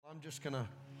I'm just going to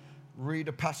read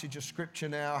a passage of scripture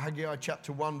now, Haggai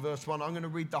chapter 1, verse 1. I'm going to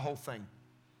read the whole thing.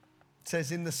 It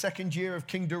says, in the second year of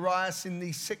King Darius, in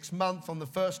the 6th month, on the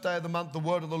first day of the month, the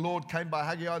word of the Lord came by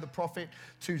Haggai the prophet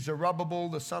to Zerubbabel,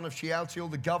 the son of Shealtiel,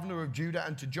 the governor of Judah,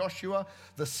 and to Joshua,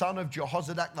 the son of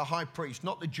Jehozadak, the high priest.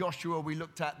 Not the Joshua we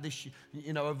looked at this,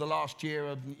 over the last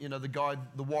year, the guy,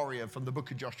 the warrior from the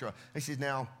book of Joshua. This is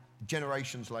now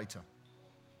generations later.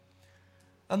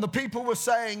 And the people were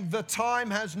saying, the time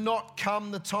has not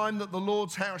come, the time that the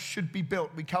Lord's house should be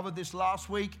built. We covered this last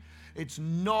week. It's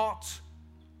not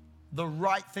the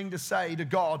right thing to say to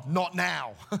God, not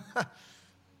now.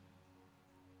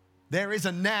 There is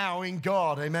a now in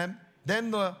God, amen?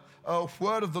 Then the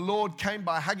word of the Lord came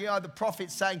by Haggai the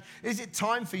prophet saying, is it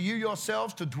time for you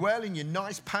yourselves to dwell in your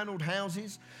nice paneled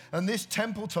houses and this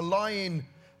temple to lie in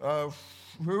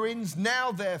ruins?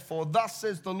 Now, therefore, thus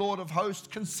says the Lord of hosts,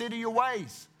 consider your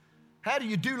ways. How do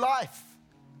you do life?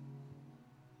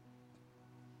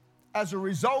 As a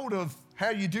result of how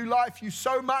you do life, you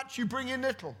sow much, you bring in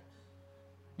little.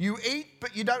 You eat,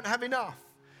 but you don't have enough.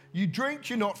 You drink,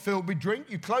 you're not filled with drink.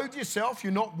 You clothe yourself,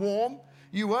 you're not warm.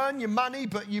 You earn your money,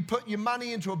 but you put your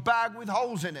money into a bag with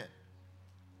holes in it.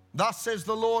 Thus says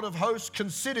the Lord of hosts,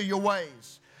 consider your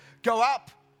ways. Go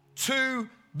up to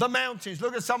the mountains.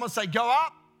 Look at someone say, go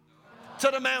up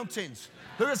to the mountains.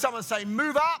 Look at someone say,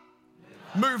 move up,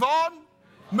 move on,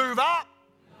 move up,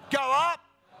 go up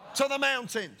to the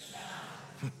mountains.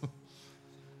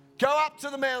 Go up to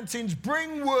the mountains,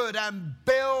 bring wood and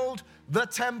build the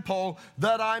temple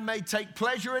that I may take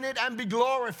pleasure in it and be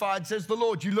glorified, says the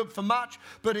Lord. You looked for much,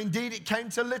 but indeed it came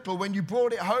to little. When you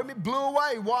brought it home, it blew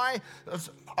away. Why?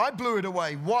 I blew it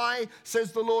away. Why,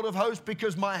 says the Lord of hosts?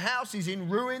 Because my house is in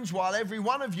ruins while every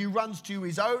one of you runs to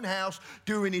his own house,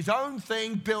 doing his own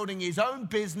thing, building his own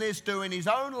business, doing his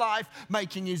own life,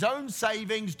 making his own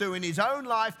savings, doing his own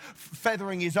life,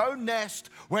 feathering his own nest,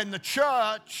 when the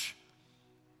church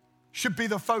should be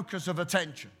the focus of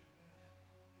attention.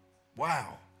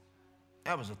 Wow,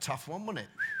 that was a tough one, wasn't it?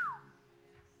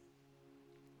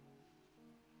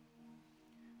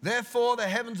 Therefore, the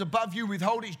heavens above you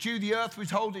withhold its dew, the earth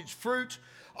withhold its fruit.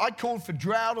 I called for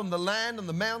drought on the land and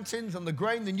the mountains and the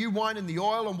grain, the new wine and the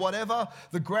oil and whatever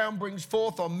the ground brings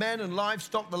forth on men and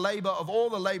livestock, the labor of all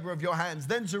the labor of your hands.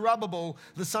 Then Zerubbabel,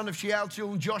 the son of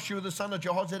Shealtiel, and Joshua, the son of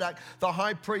Jehozadak, the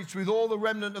high priest, with all the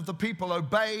remnant of the people,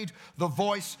 obeyed the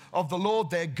voice of the Lord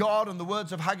their God and the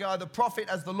words of Haggai the prophet,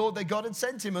 as the Lord their God had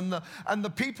sent him. And the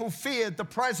people feared the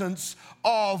presence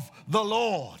of the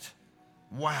Lord.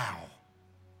 Wow.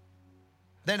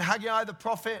 Then Haggai the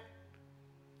prophet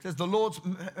says, the Lord's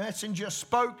messenger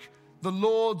spoke the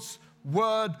Lord's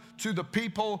word to the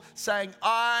people, saying,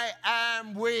 I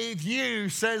am with you,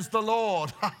 says the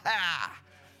Lord.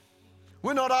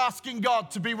 We're not asking God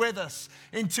to be with us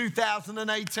in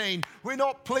 2018. We're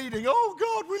not pleading, oh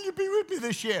God, will you be with me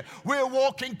this year? We're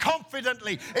walking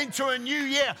confidently into a new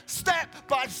year, step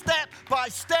by step by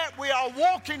step. We are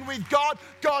walking with God.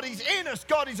 God is in us.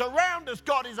 God is around us.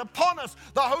 God is upon us.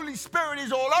 The Holy Spirit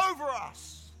is all over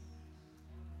us.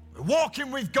 We're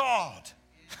walking with God.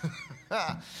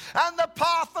 And the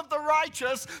path of the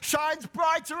righteous shines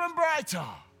brighter and brighter.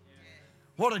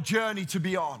 What a journey to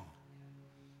be on.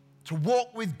 To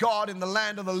walk with God in the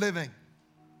land of the living.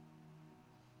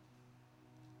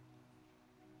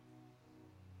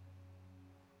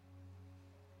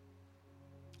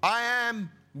 I am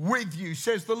with you,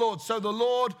 says the Lord. So the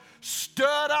Lord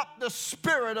stirred up the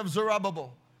spirit of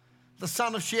Zerubbabel, the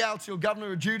son of Shealtiel,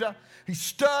 governor of Judah. He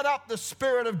stirred up the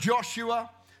spirit of Joshua,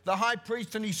 the high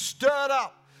priest, and he stirred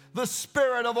up the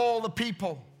spirit of all the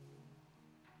people.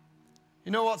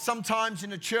 You know what? Sometimes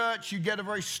in a church you get a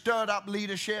very stirred up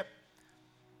leadership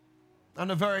and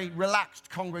a very relaxed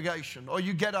congregation. Or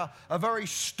you get a very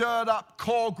stirred up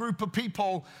core group of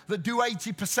people that do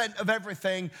 80% of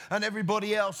everything, and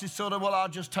everybody else is sort of, well, I'll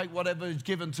just take whatever is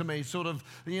given to me, sort of,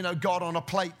 God on a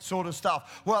plate sort of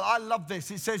stuff. Well, I love this.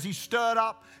 It says he stirred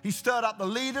up the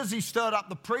leaders, he stirred up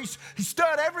the priests, he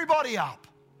stirred everybody up.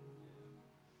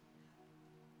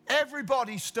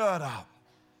 Everybody stirred up.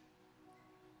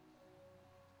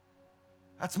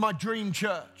 That's my dream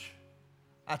church.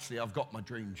 Actually, I've got my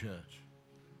dream church.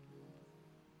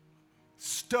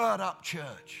 Stirred up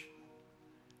church,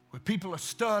 where people are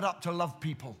stirred up to love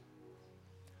people,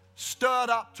 stirred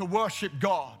up to worship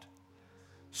God,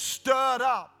 stirred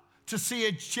up to see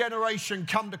a generation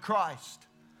come to Christ,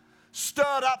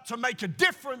 stirred up to make a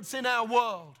difference in our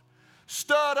world,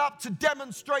 stirred up to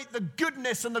demonstrate the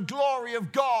goodness and the glory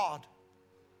of God.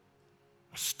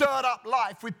 Stirred up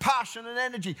life with passion and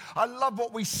energy. I love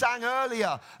what we sang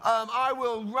earlier. I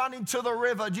will run into the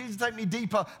river. Jesus, take me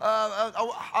deeper.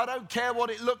 I don't care what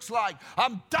it looks like.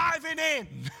 I'm diving in.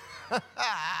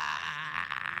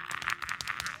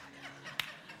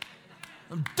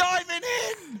 I'm diving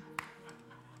in.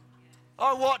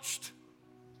 I watched,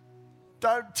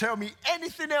 don't tell me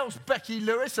anything else, Becky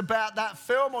Lewis, about that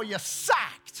film or you're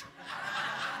sacked.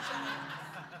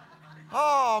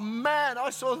 Oh, man, I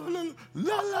saw la,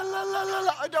 la, la, la, la,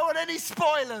 la. I don't want any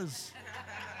spoilers.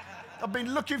 I've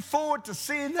been looking forward to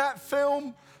seeing that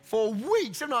film for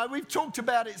weeks, haven't I? We've talked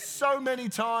about it so many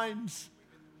times.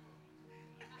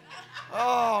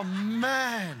 Oh,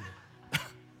 man.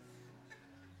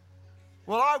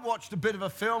 Well, I watched a bit of a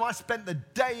film. I spent the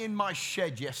day in my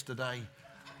shed yesterday.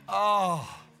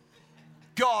 Oh,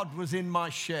 God was in my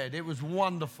shed. It was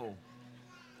wonderful.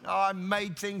 I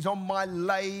made things on my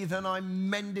lathe and I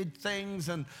mended things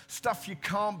and stuff you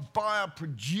can't buy I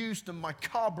produced, and my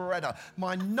carburetor,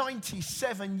 my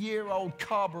 97-year-old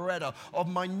carburetor of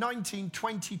my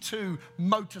 1922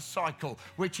 motorcycle,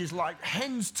 which is like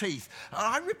hen's teeth, and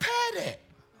I repaired it.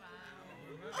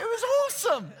 Wow. It was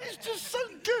awesome. It's just so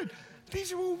good.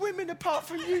 These are all women apart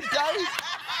from you, Dave.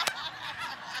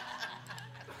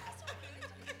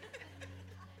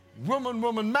 Woman,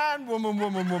 woman, man, woman,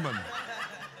 woman, woman.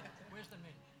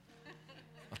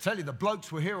 I tell you, the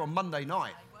blokes were here on Monday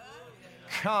night.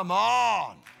 Come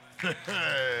on.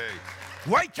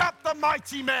 Wake up the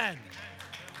mighty men.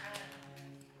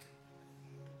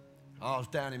 I was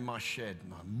down in my shed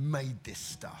and I made this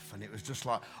stuff, and it was just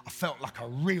like, I felt like a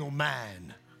real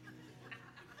man.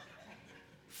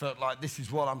 Felt like this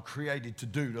is what I'm created to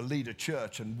do, to lead a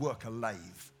church and work a lathe.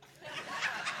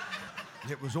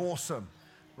 It was awesome.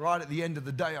 Right at the end of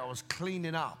the day, I was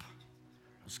cleaning up.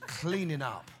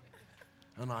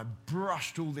 And I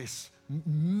brushed all this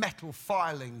metal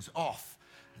filings off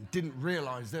and didn't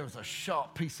realize there was a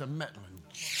sharp piece of metal,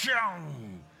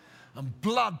 and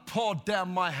blood poured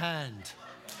down my hand.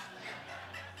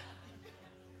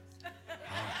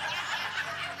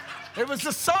 It was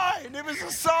a sign.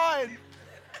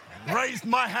 Raised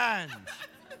my hand.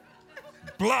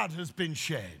 Blood has been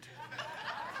shed.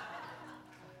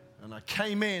 And I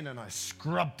came in and I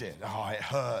scrubbed it. Oh, it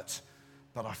hurt,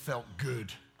 but I felt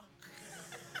good.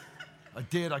 I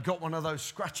did. I got one of those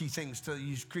scratchy things to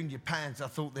use clean your pans. I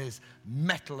thought there's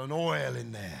metal and oil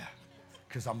in there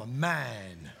because I'm a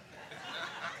man.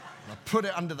 And I put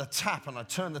it under the tap and I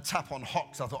turned the tap on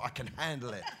hot because I thought I can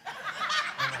handle it.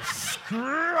 And I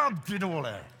scrubbed it all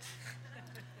out.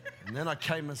 And then I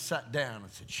came and sat down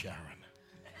and said, Sharon.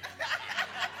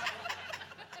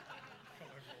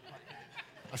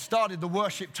 I started the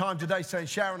worship time today saying,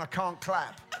 Sharon, I can't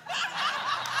clap.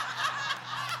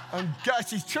 And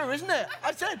gosh, it's true, isn't it?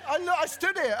 I said, I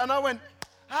stood here and I went,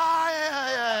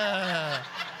 yeah.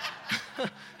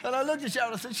 And I looked at Sharon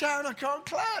and I said, Sharon, I can't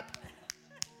clap.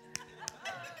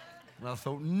 And I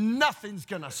thought, nothing's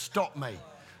going to stop me.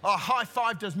 I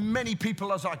high-fived as many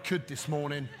people as I could this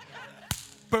morning.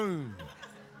 Boom.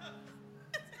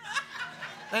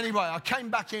 Anyway, I came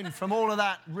back in from all of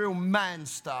that real man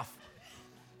stuff,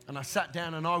 and I sat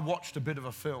down and I watched a bit of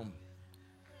a film.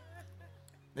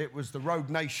 It was the Rogue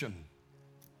Nation.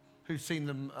 Who's seen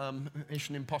the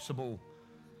Mission Impossible,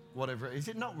 whatever it is? Is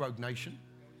it not Rogue Nation?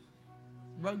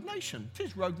 Rogue Nation. It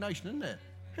is Rogue Nation, isn't it?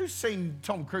 Who's seen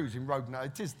Tom Cruise in Rogue Nation?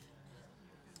 It is.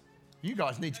 You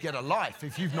guys need to get a life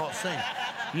if you've not seen it.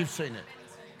 You've seen it.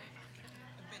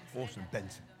 Awesome,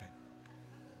 Benson.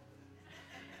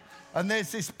 And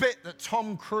there's this bit that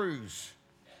Tom Cruise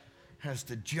has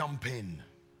to jump in.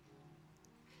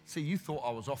 See, you thought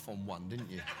I was off on one, didn't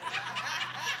you?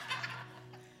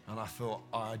 And I thought,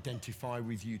 I identify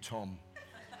with you, Tom.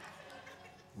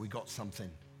 We got something.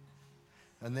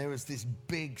 And there was this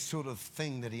big sort of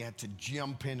thing that he had to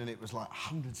jump in, and it was like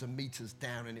hundreds of meters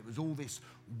down, and it was all this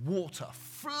water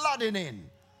flooding in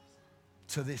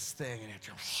to this thing.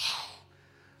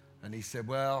 And he said,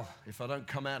 well, if I don't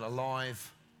come out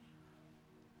alive,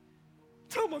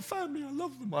 tell my family I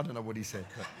love them. I don't know what he said.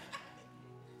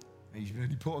 But he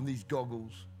put on these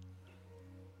goggles,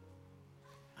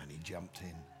 and he jumped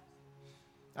in.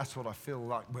 That's what I feel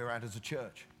like we're at as a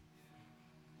church.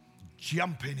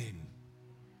 Jumping in.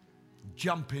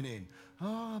 Jumping in.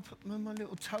 Oh, I put my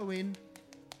little toe in.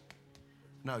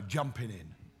 No, jumping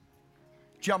in.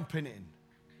 Jumping in.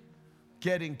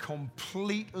 Getting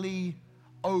completely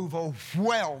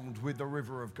overwhelmed with the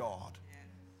river of God.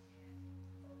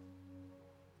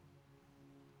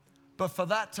 But for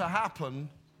that to happen,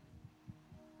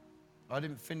 I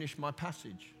didn't finish my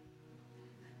passage.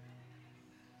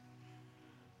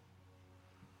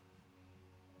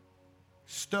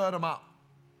 stirred them up.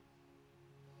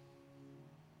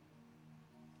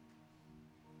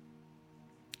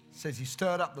 It says he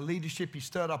stirred up the leadership, he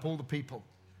stirred up all the people.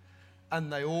 And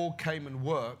they all came and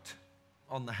worked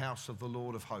on the house of the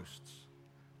Lord of hosts.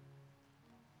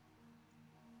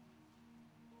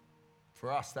 For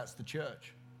us, that's the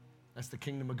church. That's the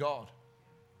kingdom of God.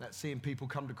 That's seeing people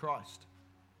come to Christ.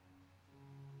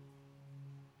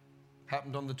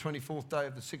 Happened on the 24th day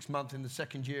of the 6th month in the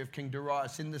 2nd year of King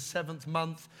Darius. In the 7th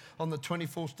month, on the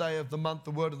 24th day of the month,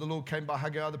 the word of the Lord came by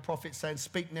Haggai the prophet, saying,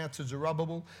 speak now to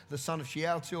Zerubbabel, the son of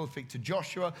Shealtiel, speak to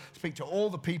Joshua, speak to all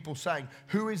the people, saying,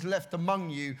 who is left among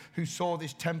you who saw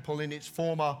this temple in its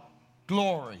former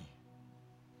glory?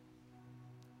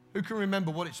 Who can remember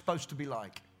what it's supposed to be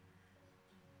like?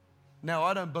 Now,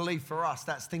 I don't believe for us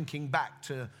that's thinking back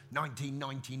to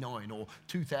 1999 or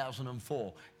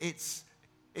 2004.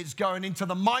 It's going into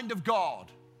the mind of God,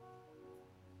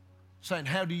 saying,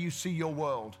 how do you see your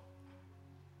world?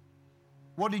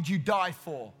 What did you die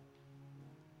for?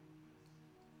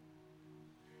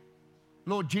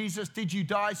 Lord Jesus, did you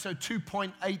die so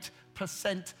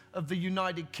 2.8% of the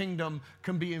United Kingdom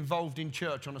can be involved in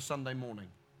church on a Sunday morning?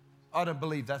 I don't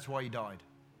believe that's why he died.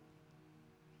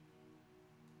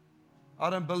 I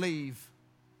don't believe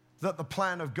that the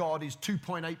plan of God is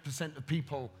 2.8% of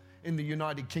people in the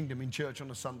United Kingdom in church on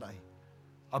a Sunday.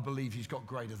 I believe he's got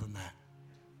greater than that.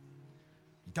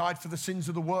 He died for the sins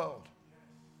of the world.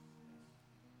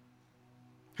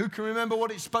 Who can remember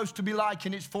what it's supposed to be like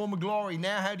in its former glory?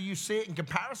 Now, how do you see it in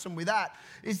comparison with that?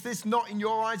 Is this not in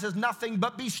your eyes as nothing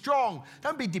but be strong?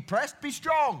 Don't be depressed, be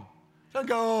strong. Don't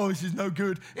go, oh, this is no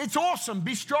good. It's awesome,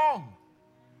 be strong.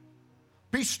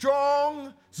 Be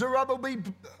strong, Zerubbabel.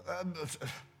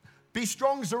 Be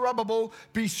strong, Zerubbabel.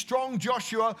 Be strong,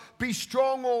 Joshua. Be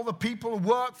strong, all the people who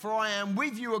work, for I am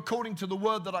with you according to the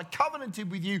word that I covenanted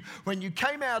with you when you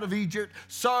came out of Egypt.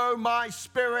 So my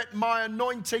spirit, my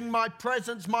anointing, my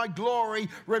presence, my glory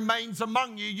remains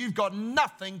among you. You've got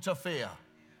nothing to fear.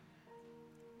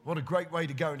 What a great way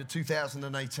to go into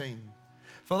 2018.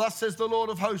 For thus says the Lord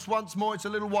of hosts, once more, it's a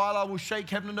little while, I will shake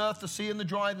heaven and earth, the sea and the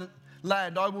dry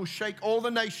land. I will shake all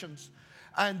the nations,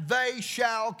 and they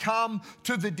shall come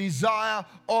to the desire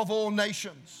of all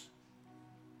nations.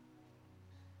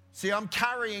 See, I'm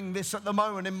carrying this at the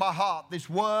moment in my heart, this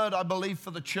word, I believe,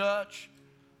 for the church.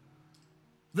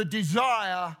 The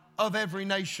desire of every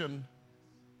nation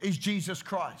is Jesus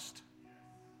Christ.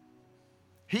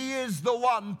 He is the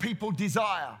one people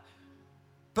desire,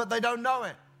 but they don't know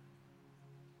it.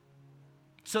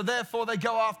 So therefore they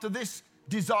go after this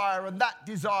desire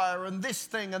and this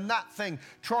thing and that thing,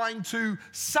 trying to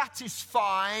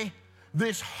satisfy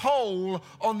this hole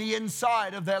on the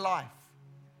inside of their life.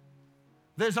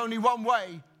 There's only one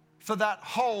way for that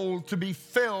hole to be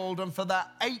filled and for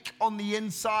that ache on the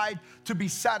inside to be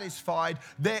satisfied.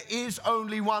 There is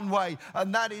only one way,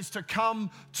 and that is to come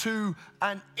to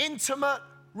an intimate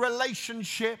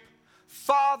relationship,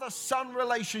 father-son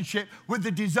relationship with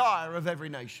the desire of every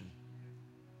nation.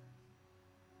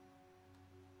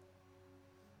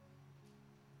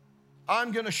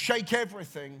 I'm going to shake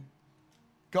everything,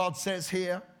 God says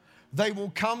here. They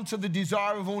will come to the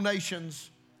desire of all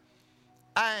nations,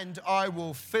 and I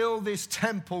will fill this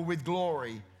temple with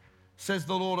glory, says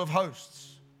the Lord of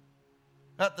hosts.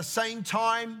 At the same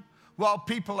time, while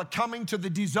people are coming to the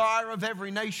desire of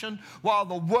every nation, while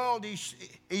the world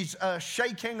is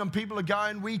shaking and people are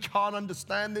going, we can't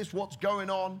understand this, what's going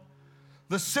on?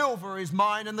 The silver is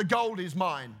mine and the gold is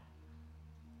mine,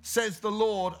 says the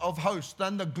Lord of hosts.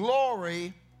 And the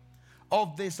glory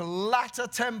of this latter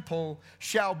temple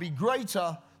shall be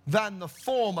greater than the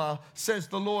former, says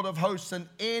the Lord of hosts. And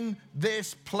in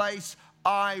this place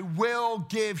I will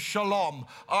give shalom.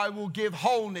 I will give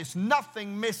wholeness,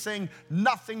 nothing missing,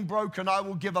 nothing broken. I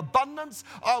will give abundance.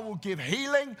 I will give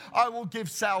healing. I will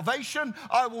give salvation.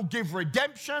 I will give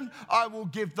redemption. I will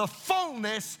give the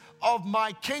fullness of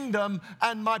my kingdom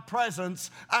and my presence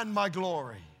and my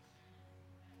glory.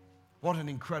 What an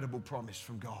incredible promise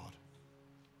from God.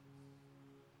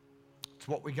 It's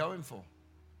what we're going for.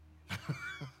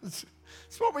 It's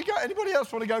what we got. Anybody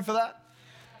else want to go for that?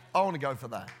 I want to go for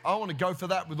that. I want to go for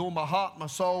that with all my heart, my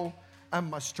soul, and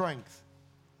my strength.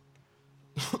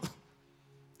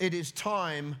 It is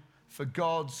time for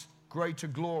God's greater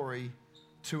glory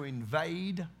to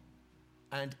invade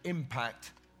and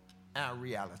impact our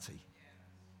reality.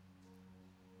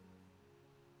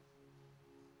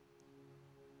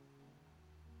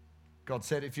 God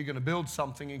said, if you're going to build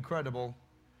something incredible,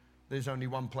 there's only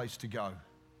one place to go.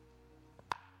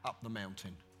 Up the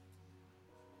mountain.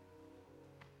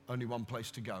 Only one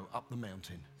place to go, up the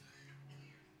mountain.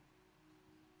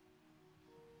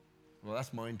 Well,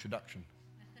 that's my introduction.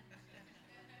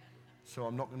 So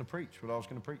I'm not going to preach what I was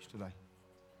going to preach today.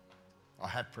 I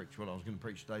have preached what I was going to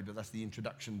preach today, but that's the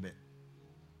introduction bit.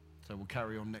 So we'll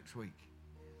carry on next week.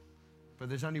 But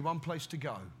there's only one place to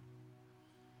go.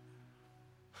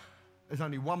 There's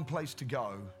only one place to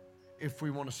go if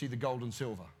we want to see the gold and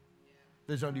silver.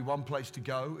 There's only one place to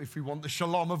go if we want the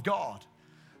shalom of God.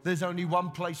 There's only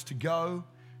one place to go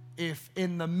if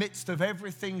in the midst of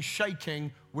everything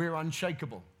shaking, we're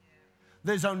unshakable.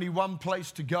 There's only one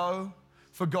place to go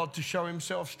for God to show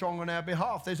himself strong on our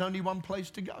behalf. There's only one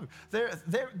place to go. There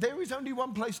is only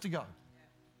one place to go,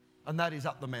 and that is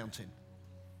up the mountain.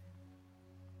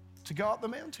 To go up the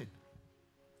mountain.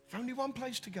 There's only one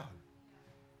place to go.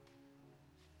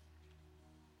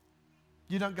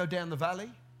 You don't go down the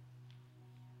valley.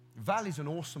 The valley's an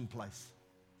awesome place.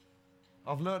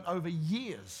 I've learned over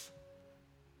years,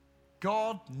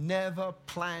 God never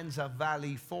plans a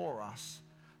valley for us,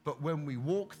 but when we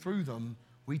walk through them,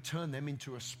 we turn them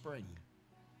into a spring.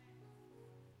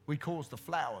 We cause the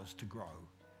flowers to grow.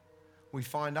 We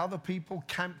find other people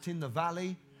camped in the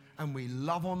valley, and we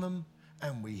love on them,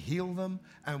 and we heal them,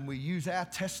 and we use our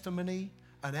testimony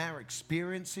and our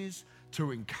experiences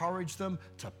to encourage them,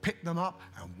 to pick them up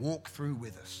and walk through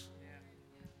with us.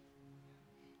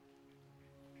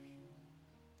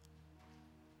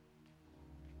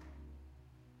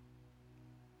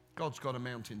 God's got a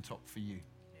mountaintop for you.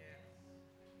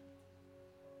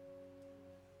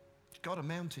 He's got a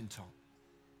mountaintop.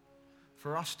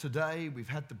 For us today, we've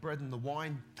had the bread and the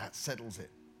wine. That settles it.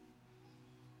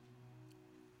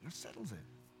 That settles it.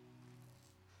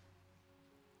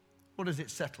 What does it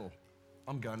settle?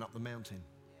 I'm going up the mountain.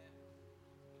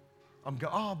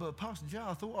 But Pastor Joe,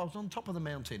 I thought I was on top of the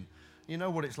mountain. You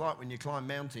know what it's like when you climb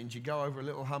mountains. You go over a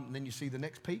little hump and then you see the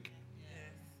next peak.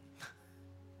 Yes.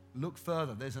 Look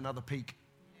further. There's another peak.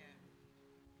 Yeah.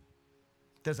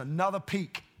 There's another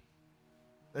peak.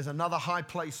 There's another high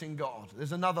place in God.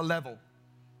 There's another level.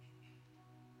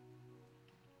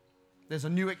 There's a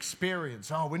new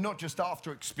experience. Oh, we're not just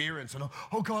after experience. And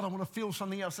oh God, I want to feel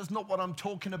something else. That's not what I'm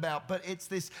talking about. But it's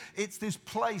this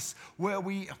place where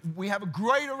we have a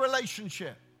greater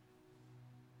relationship,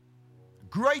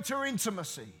 greater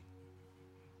intimacy,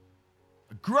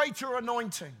 a greater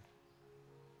anointing,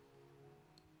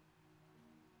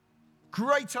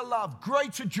 greater love,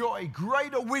 greater joy,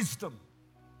 greater wisdom.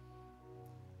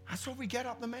 That's what we get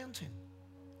up the mountain.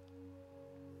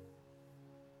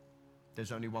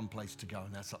 There's only one place to go,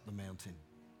 and that's up the mountain.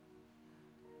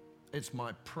 It's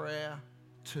my prayer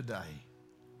today.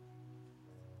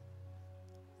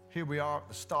 Here we are at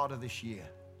the start of this year.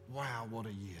 Wow, what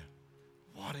a year.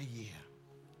 What a year.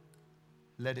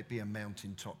 Let it be a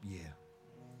mountaintop year.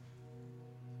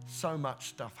 So much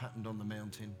stuff happened on the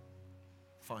mountain.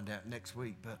 Find out next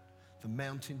week, but the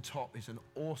mountaintop is an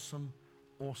awesome,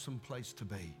 awesome place to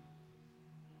be.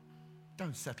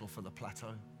 Don't settle for the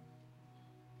plateau.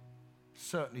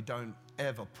 Certainly don't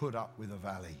ever put up with a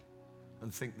valley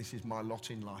and think this is my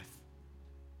lot in life.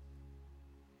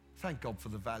 Thank God for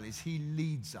the valleys. He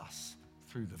leads us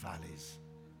through the valleys.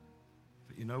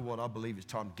 But you know what? I believe it's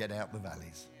time to get out the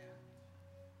valleys.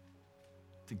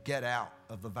 To get out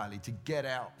of the valley, to get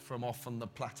out from off on the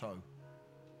plateau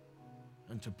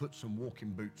and to put some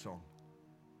walking boots on